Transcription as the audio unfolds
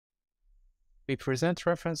we present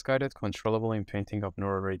reference-guided controllable inpainting of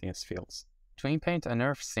neural radiance fields. To inpaint a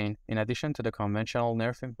nerf scene, in addition to the conventional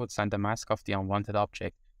nerf inputs and the mask of the unwanted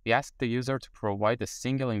object, we ask the user to provide a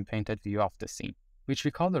single inpainted view of the scene, which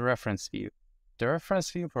we call the reference view. The reference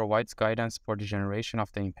view provides guidance for the generation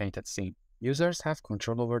of the inpainted scene. Users have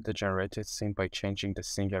control over the generated scene by changing the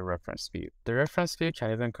single reference view. The reference view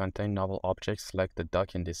can even contain novel objects like the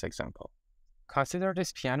duck in this example. Consider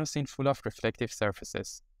this piano scene full of reflective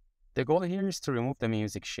surfaces. The goal here is to remove the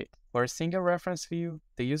music sheet. For a single reference view,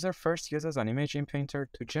 the user first uses an image inpainter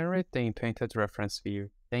to generate the inpainted reference view.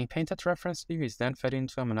 The inpainted reference view is then fed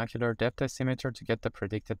into a monocular depth estimator to get the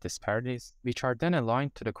predicted disparities, which are then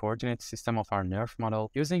aligned to the coordinate system of our NERF model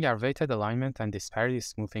using our weighted alignment and disparity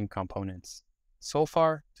smoothing components. So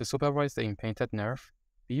far, to supervise the inpainted NERF,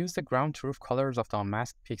 we use the ground truth colors of the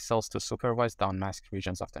unmasked pixels to supervise the unmasked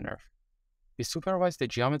regions of the NERF. We supervise the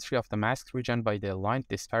geometry of the masked region by the aligned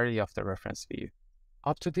disparity of the reference view.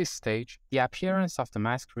 Up to this stage, the appearance of the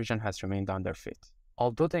masked region has remained underfit.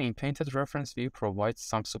 Although the inpainted reference view provides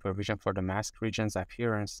some supervision for the masked region's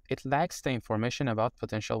appearance, it lacks the information about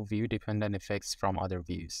potential view-dependent effects from other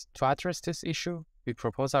views. To address this issue, we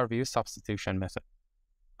propose our view substitution method.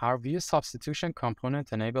 Our view substitution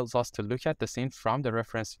component enables us to look at the scene from the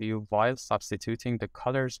reference view while substituting the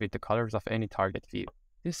colors with the colors of any target view.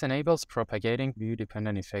 This enables propagating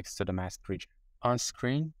view-dependent effects to the masked region. On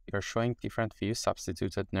screen, we are showing different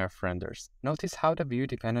view-substituted NERF renders. Notice how the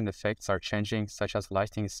view-dependent effects are changing, such as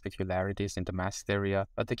lighting specularities in the masked area,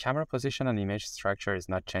 but the camera position and image structure is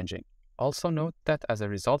not changing. Also note that as a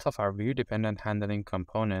result of our view-dependent handling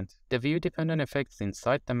component, the view-dependent effects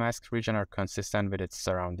inside the masked region are consistent with its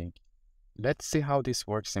surrounding. Let's see how this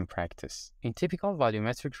works in practice. In typical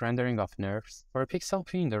volumetric rendering of NERFs, for a pixel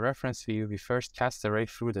P in the reference view, we first cast the ray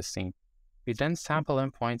through the scene. We then sample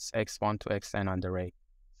endpoints x1 to xn on the ray.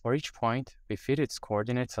 For each point, we feed its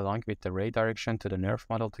coordinates along with the ray direction to the NERF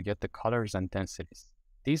model to get the colors and densities.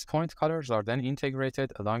 These point colors are then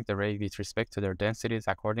integrated along the ray with respect to their densities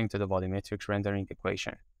according to the volumetric rendering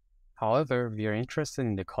equation. However, we are interested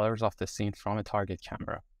in the colors of the scene from a target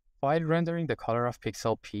camera. While rendering the color of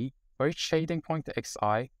pixel P, for each shading point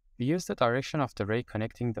xi, we use the direction of the ray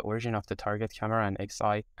connecting the origin of the target camera and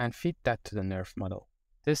xi and feed that to the NERF model.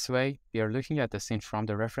 This way, we are looking at the scene from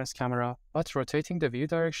the reference camera, but rotating the view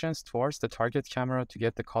directions towards the target camera to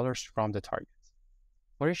get the colors from the target.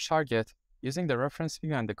 For each target, using the reference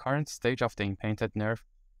view and the current stage of the inpainted NERF,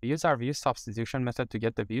 we use our view substitution method to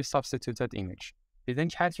get the view substituted image. We then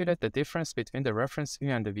calculate the difference between the reference view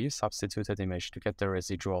and the view substituted image to get the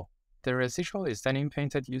residual. The residual is then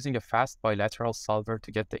inpainted using a fast bilateral solver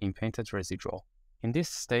to get the inpainted residual. In this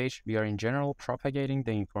stage, we are in general propagating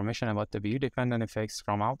the information about the view-dependent effects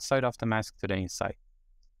from outside of the mask to the inside.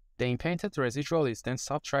 The inpainted residual is then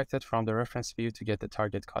subtracted from the reference view to get the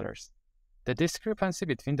target colors. The discrepancy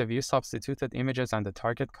between the view-substituted images and the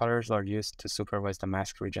target colors are used to supervise the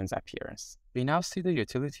mask region's appearance. We now see the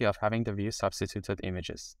utility of having the view-substituted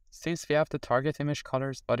images. Since we have the target image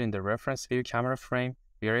colors but in the reference view camera frame,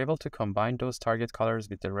 we are able to combine those target colors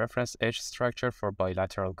with the reference edge structure for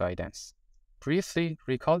bilateral guidance. Briefly,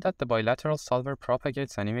 recall that the bilateral solver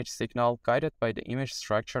propagates an image signal guided by the image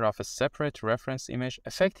structure of a separate reference image,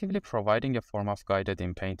 effectively providing a form of guided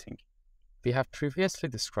inpainting. We have previously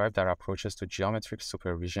described our approaches to geometric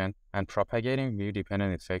supervision and propagating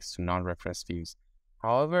view-dependent effects to non-reference views.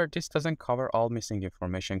 However, this doesn't cover all missing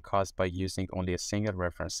information caused by using only a single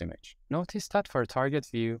reference image. Notice that for a target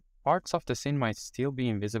view, parts of the scene might still be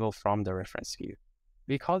invisible from the reference view.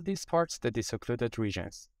 We call these parts the disoccluded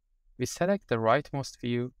regions. We select the rightmost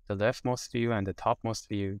view, the leftmost view, and the topmost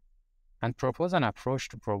view, and propose an approach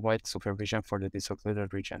to provide supervision for the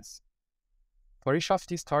disoccluded regions. For each of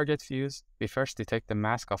these target views, we first detect the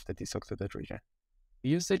mask of the disoccluded region.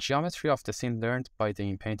 We use the geometry of the scene learned by the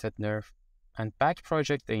inpainted NERF and back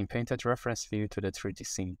project the inpainted reference view to the 3D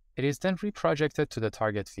scene. It is then reprojected to the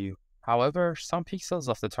target view. However, some pixels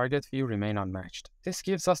of the target view remain unmatched. This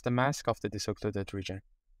gives us the mask of the disoccluded region.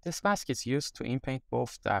 This mask is used to inpaint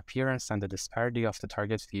both the appearance and the disparity of the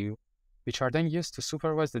target view, which are then used to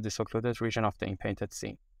supervise the disoccluded region of the inpainted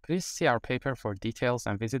scene. Please see our paper for details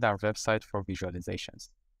and visit our website for visualizations.